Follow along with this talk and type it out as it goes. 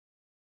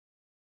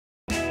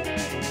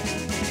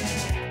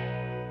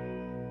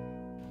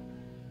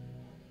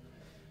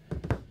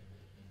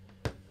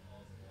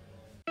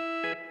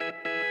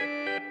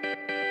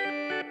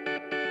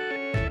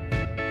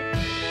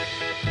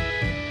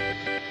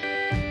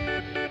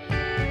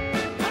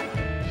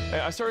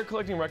I started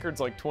collecting records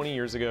like 20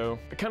 years ago.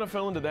 I kind of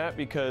fell into that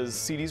because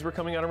CDs were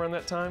coming out around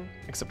that time,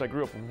 except I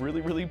grew up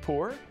really, really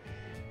poor.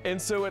 And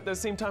so at the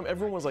same time,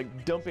 everyone was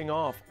like dumping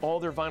off all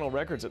their vinyl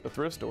records at the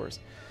thrift stores.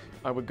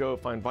 I would go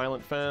find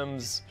Violent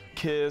Femmes,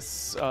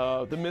 Kiss,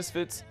 The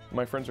Misfits.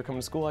 My friends were coming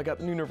to school. I got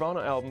the new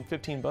Nirvana album,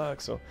 15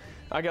 bucks. So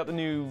I got the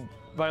new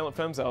Violent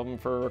Femmes album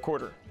for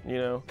 $0.25, you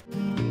know.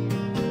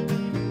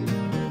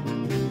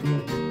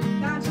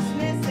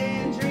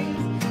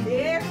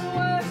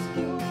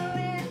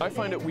 I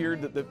find it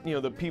weird that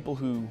the people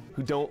who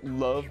don't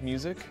love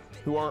music,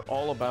 who aren't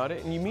all about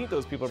it, and you meet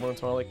those people every once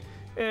in a while, like,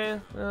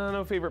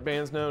 no favorite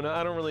bands, no,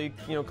 I don't really,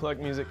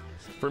 collect music.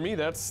 For me,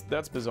 that's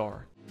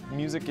bizarre.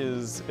 Music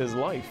is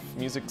life.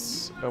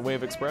 Music's a way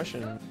of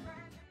expression.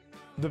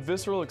 The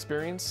visceral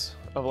experience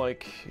of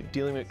like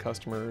dealing with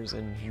customers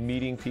and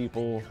meeting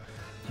people,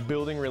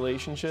 building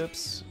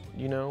relationships,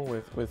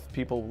 with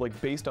people like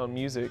based on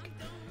music.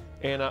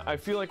 And I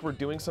feel like we're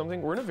doing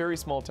something. We're in a very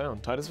small town.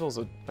 Titusville's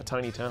a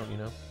tiny town,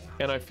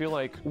 And I feel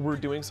like we're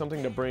doing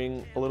something to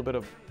bring a little bit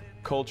of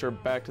culture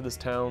back to this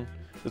town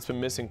that's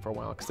been missing for a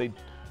while, because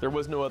there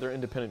was no other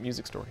independent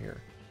music store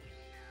here.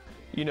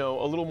 A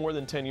little more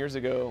than 10 years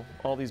ago,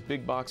 all these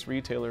big box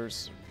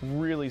retailers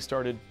really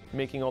started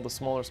making all the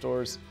smaller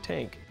stores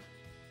tank.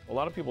 A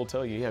lot of people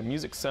tell you, yeah,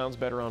 music sounds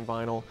better on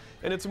vinyl,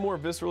 and it's a more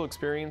visceral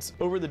experience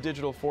over the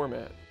digital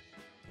format.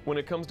 When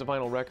it comes to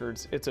vinyl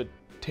records, it's a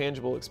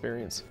tangible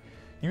experience.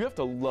 You have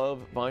to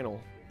love vinyl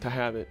to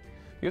have it.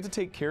 You have to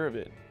take care of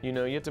it. You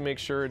have to make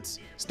sure it's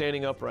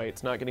standing upright,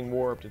 it's not getting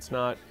warped, it's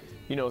not,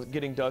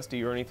 getting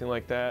dusty or anything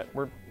like that.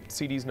 Where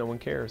CDs, no one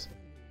cares.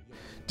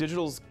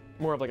 Digital's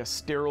more of like a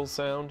sterile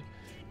sound.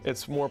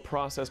 It's more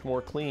processed,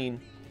 more clean.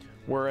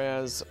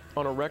 Whereas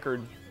on a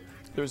record,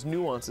 there's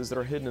nuances that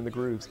are hidden in the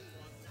grooves.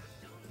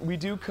 We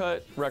do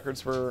cut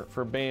records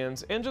for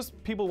bands and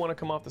just people want to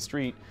come off the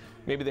street.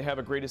 Maybe they have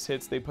a greatest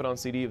hits they put on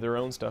CD of their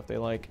own stuff they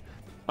like.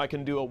 I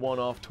can do a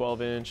one-off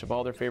 12-inch of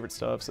all their favorite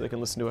stuff so they can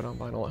listen to it on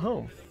vinyl at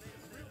home.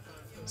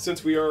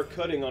 Since we are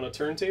cutting on a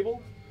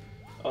turntable,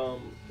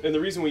 and the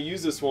reason we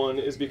use this one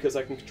is because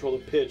I can control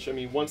the pitch. I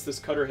mean, once this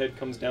cutter head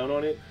comes down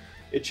on it,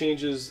 it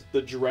changes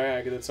the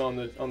drag that's on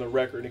the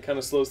record. It kind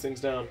of slows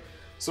things down.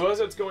 So as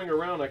it's going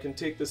around, I can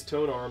take this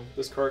tone arm,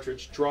 this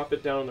cartridge, drop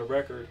it down on the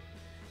record,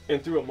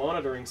 and through a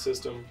monitoring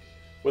system,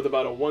 with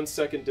about a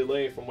 1-second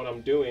delay from what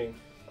I'm doing,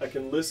 I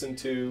can listen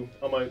to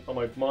on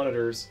my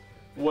monitors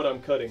what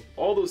I'm cutting.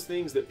 All those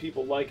things that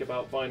people like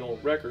about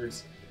vinyl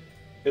records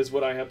is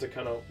what I have to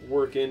kind of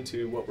work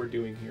into what we're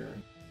doing here.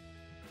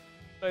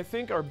 I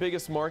think our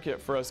biggest market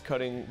for us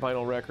cutting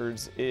vinyl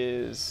records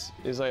is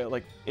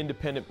like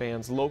independent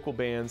bands, local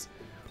bands,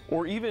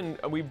 or even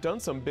we've done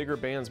some bigger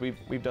bands.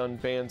 We've done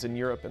bands in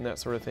Europe and that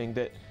sort of thing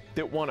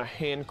that want a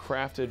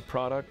handcrafted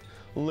product,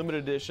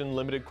 limited edition,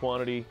 limited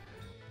quantity.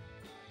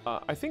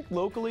 I think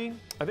locally,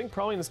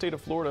 probably in the state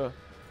of Florida,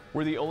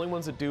 we're the only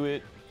ones that do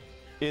it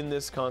in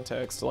this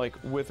context, like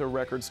with a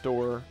record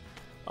store,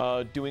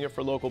 doing it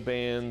for local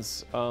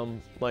bands,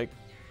 like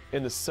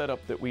in the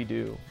setup that we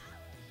do.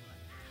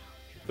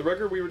 The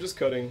record we were just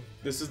cutting,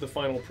 this is the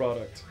final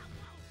product.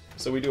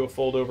 So we do a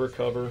fold-over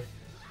cover,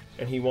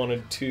 and he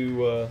wanted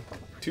two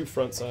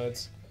front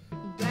sides.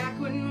 Back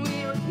when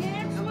we were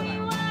kids,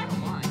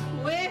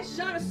 we wish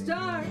on a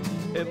star.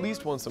 At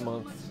least once a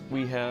month,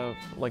 we have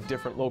like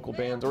different local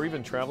bands, or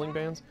even traveling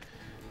bands,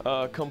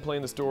 come play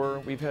in the store.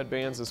 We've had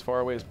bands as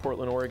far away as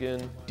Portland,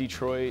 Oregon,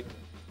 Detroit.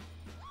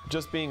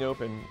 Just being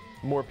open,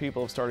 more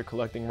people have started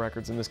collecting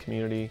records in this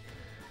community.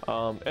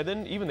 And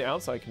then even the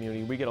outside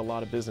community, we get a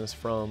lot of business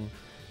from,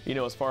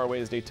 as far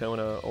away as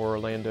Daytona or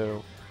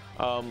Orlando.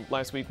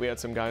 Last week we had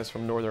some guys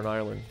from Northern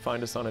Ireland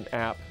find us on an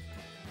app.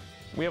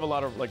 We have a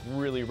lot of like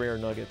really rare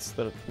nuggets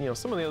that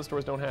some of the other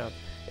stores don't have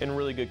in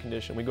really good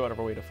condition. We go out of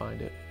our way to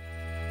find it.